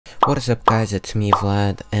What is up guys, it's me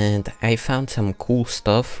Vlad, and I found some cool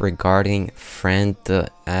stuff regarding friend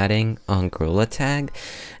adding on Gorilla Tag,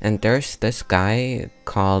 and there's this guy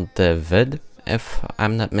called Vidde, if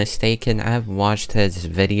I'm not mistaken. I've watched his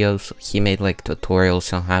videos. He made like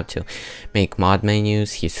tutorials on how to make mod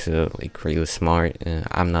menus. He's like really smart.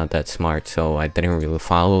 I'm not that smart, so I didn't really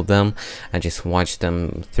follow them. I just watched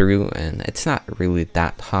them through, and it's not really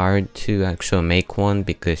that hard to actually make one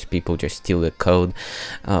because people just steal the code.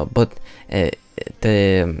 But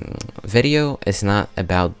the video is not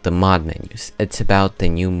about the mod menus. It's about the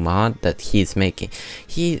new mod that he's making.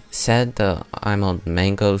 He said I'm on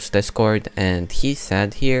Mango's Discord, and he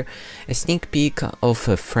said here a sneak peek of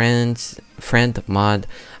a friend mod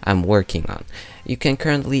I'm working on. You can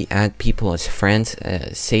currently add people as friends,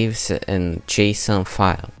 saves in JSON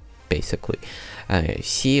file basically.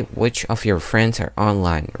 See which of your friends are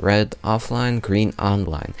online: red offline, green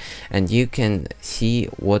online, and you can see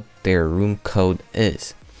what their room code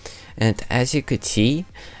is. And as you could see,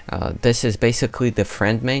 this is basically the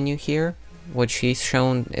friend menu here, which he's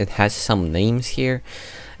shown. It has some names here,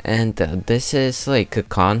 and this is like a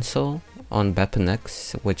console on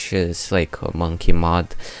BepNX, which is like a monkey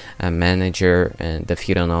mod manager. And if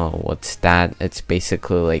you don't know what's that, it's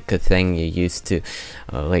basically like a thing you use to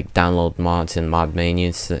like download mods and mod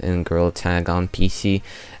menus in Gorilla Tag on PC.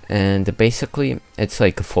 And basically it's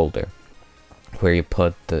like a folder where you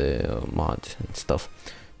put the mods and stuff.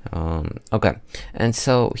 Okay, and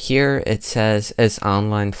so here it says is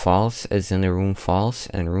online false, is in the room false,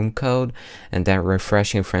 and room code, and then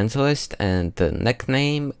refreshing friends list, and the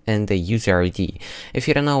nickname, and the user ID. If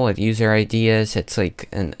you don't know what user ID is, it's like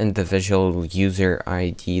an individual user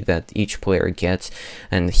ID that each player gets,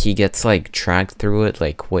 and he gets like tracked through it,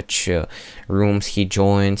 like which rooms he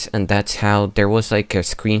joins. And that's how there was like a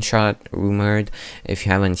screenshot rumored. If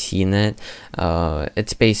you haven't seen it,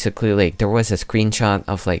 it's basically like there was a screenshot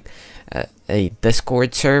of like a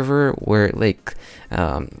Discord server where like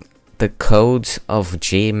the codes of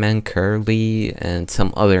J-Man Curly and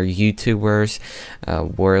some other YouTubers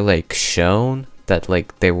were like shown, that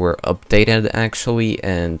like they were updated actually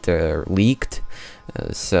and leaked.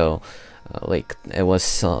 Like it was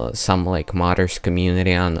some like modders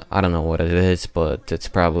community on, I don't know what it is, but it's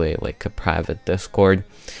probably like a private Discord.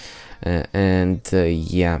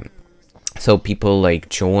 Yeah, so people like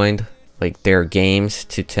joined like their games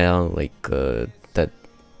to tell like that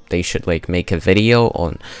they should like make a video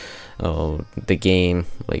on the game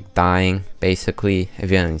like dying basically.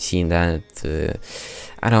 If you haven't seen that,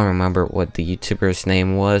 I don't remember what the YouTuber's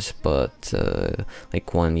name was, but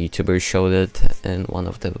like one YouTuber showed it in one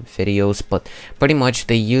of the videos. But pretty much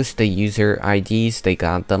they used the user IDs, they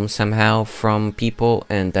got them somehow from people,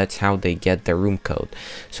 and that's how they get the room code.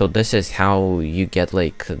 So this is how you get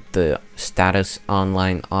like the status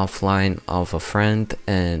online offline of a friend,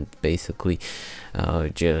 and basically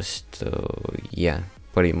yeah,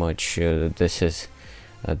 pretty much this is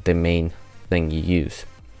the main thing you use.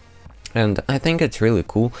 And I think it's really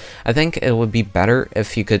cool. I think it would be better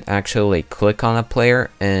if you could actually like click on a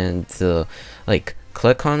player and like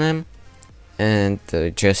click on him, and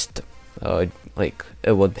just like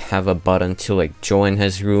it would have a button to like join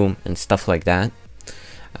his room and stuff like that.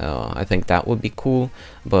 I think that would be cool.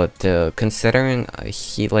 But considering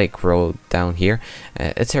he like wrote down here,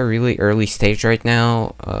 it's a really early stage right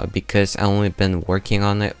now, because I only been working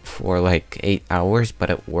on it for like 8 hours, but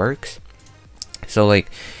it works. So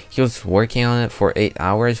like he was working on it for 8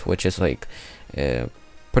 hours, which is like a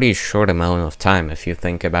pretty short amount of time if you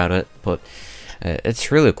think about it. But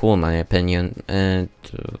it's really cool in my opinion. And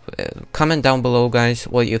comment down below guys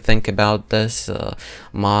what you think about this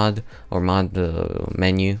mod, or mod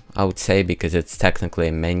menu I would say, because it's technically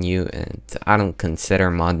a menu, and I don't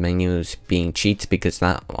consider mod menus being cheats because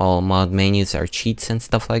not all mod menus are cheats and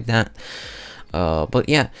stuff like that. But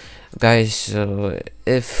yeah guys,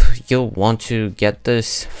 if you want to get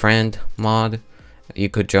this friend mod, you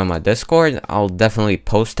could join my Discord. I'll definitely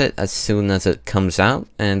post it as soon as it comes out,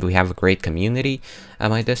 and we have a great community at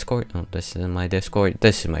my Discord. Oh, this is my Discord.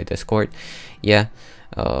 This is my Discord. Yeah,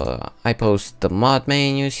 I post the mod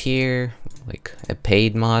menus here, like a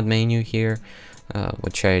paid mod menu here,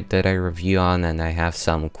 which I did a review on, and I have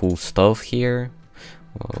some cool stuff here,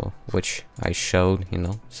 which I showed, you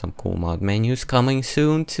know, some cool mod menus coming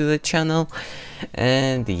soon to the channel.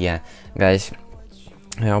 And yeah guys,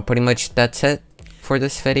 you know, pretty much that's it for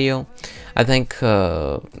this video. I think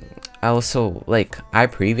I also like, I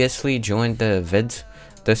previously joined the Vidde's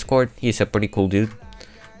Discord. He's a pretty cool dude.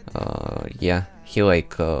 Yeah, he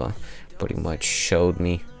like pretty much showed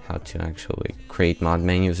me how to actually create mod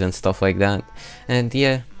menus and stuff like that. And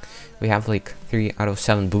yeah, we have like 3 out of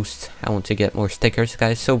 7 boosts. I want to get more stickers,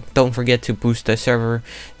 guys, so don't forget to boost the server,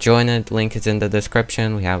 join it, link is in the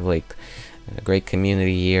description. We have like a great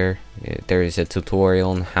community here. There is a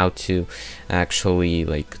tutorial on how to actually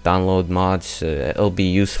like download mods. It'll be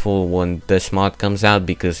useful when this mod comes out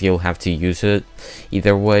because you'll have to use it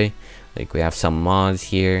either way. Like we have some mods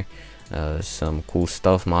here, some cool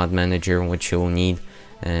stuff, mod manager, which you'll need,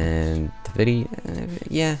 and the video.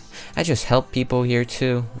 Yeah, I just help people here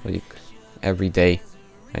too, like every day.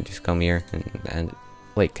 I just come here and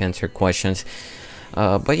like answer questions.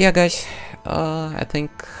 But yeah, guys, I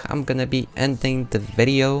think I'm gonna be ending the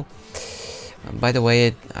video. By the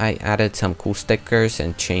way, I added some cool stickers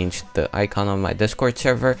and changed the icon on my Discord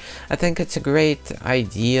server. I think it's a great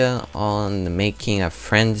idea on making a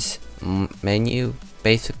friends menu,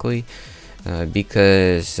 basically,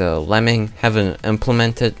 because Lemming haven't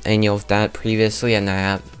implemented any of that previously, and I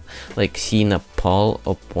have like seen a poll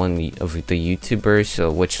of one of the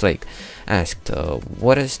YouTubers which like asked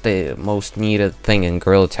what is the most needed thing in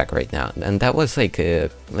Gorilla Tag right now, and that was like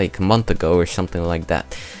a month ago or something like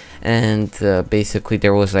that. And basically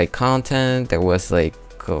there was like content, there was like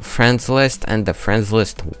a friends list, and the friends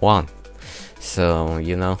list won. So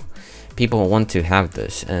you know, people want to have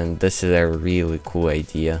this, and this is a really cool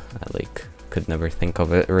idea. I like could never think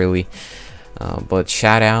of it really, but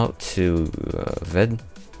shout out to Vidde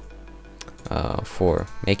for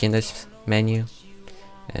making this menu.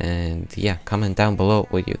 And yeah, comment down below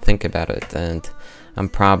what you think about it, and I'm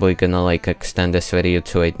probably gonna like extend this video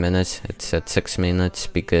to 8 minutes. It's at 6 minutes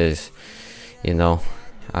because, you know,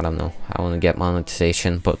 I don't know, I want to get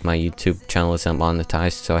monetization, but my YouTube channel isn't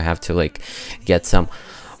monetized, so I have to like get some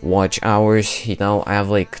watch hours. You know, I have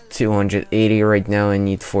like 280 right now. I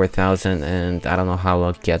need 4,000, and I don't know how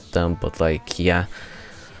I'll get them, but like yeah,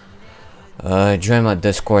 join my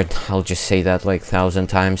Discord. I'll just say that like 1,000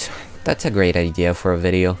 times. That's a great idea for a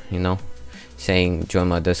video, you know, saying join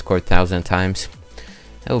my Discord 1,000 times.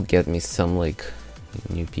 That'll get me some like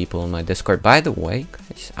new people in my Discord. By the way,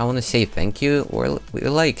 guys, I want to say thank you. We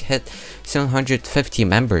like hit 750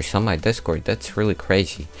 members on my Discord. That's really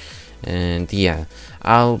crazy. And yeah,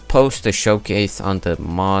 I'll post a showcase on the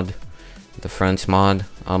mod, the friends mod,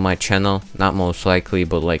 on my channel. Not most likely,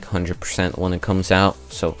 but like 100% when it comes out.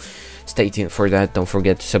 So stay tuned for that. Don't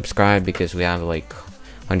forget to subscribe because we have like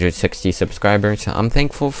 160 subscribers. I'm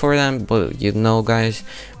thankful for them, but you know, guys,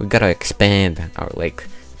 we gotta expand our like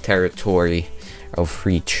territory of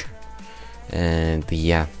reach. And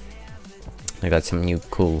yeah, I got some new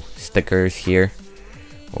cool stickers here,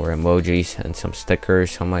 or emojis, and some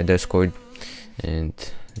stickers on my Discord. And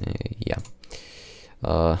yeah,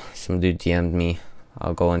 some dude DM'd me.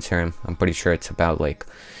 I'll go answer him. I'm pretty sure it's about like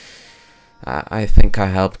I think I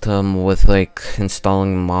helped him with like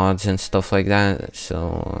installing mods and stuff like that,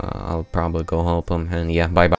 so I'll probably go help him. And yeah, bye bye.